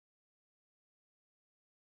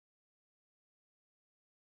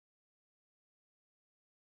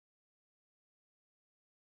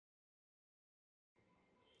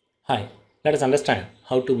Hi, let us understand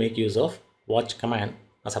how to make use of watch command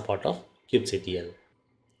as a part of kubectl.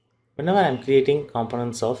 Whenever I am creating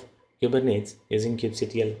components of Kubernetes using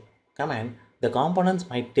kubectl command, the components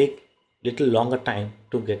might take little longer time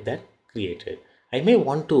to get that created. I may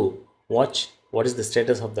want to watch what is the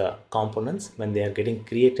status of the components when they are getting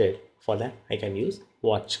created. For that, I can use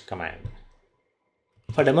watch command.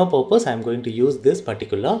 For demo purpose, I am going to use this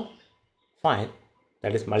particular file,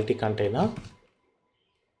 that is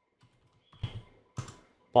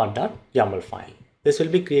multi-container-pod.yaml file. This will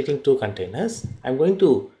be creating two containers. I'm going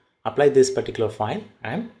to apply this particular file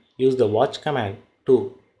and use the watch command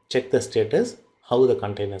to check the status, how the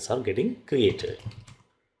containers are getting created.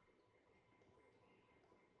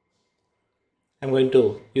 I'm going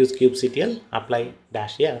to use kubectl, apply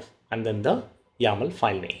 -f and then the YAML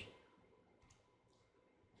file name.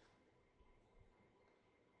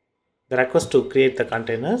 The request to create the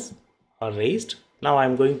containers are raised. Now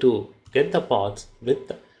I'm going to get the pods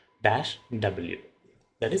with -w.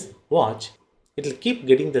 That is watch. It will keep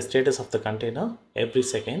getting the status of the container every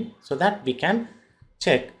second so that we can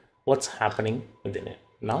check what's happening within it.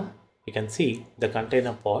 Now you can see the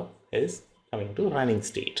container pod is coming to running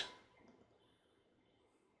state.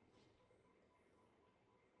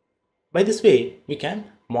 By this way, we can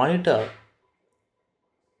monitor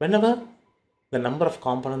whenever the number of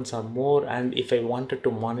components are more, and if I wanted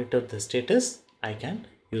to monitor the status, I can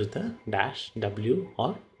use the -w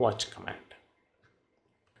or watch command.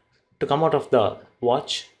 To come out of the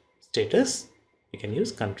watch status, you can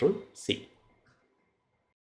use Ctrl+C.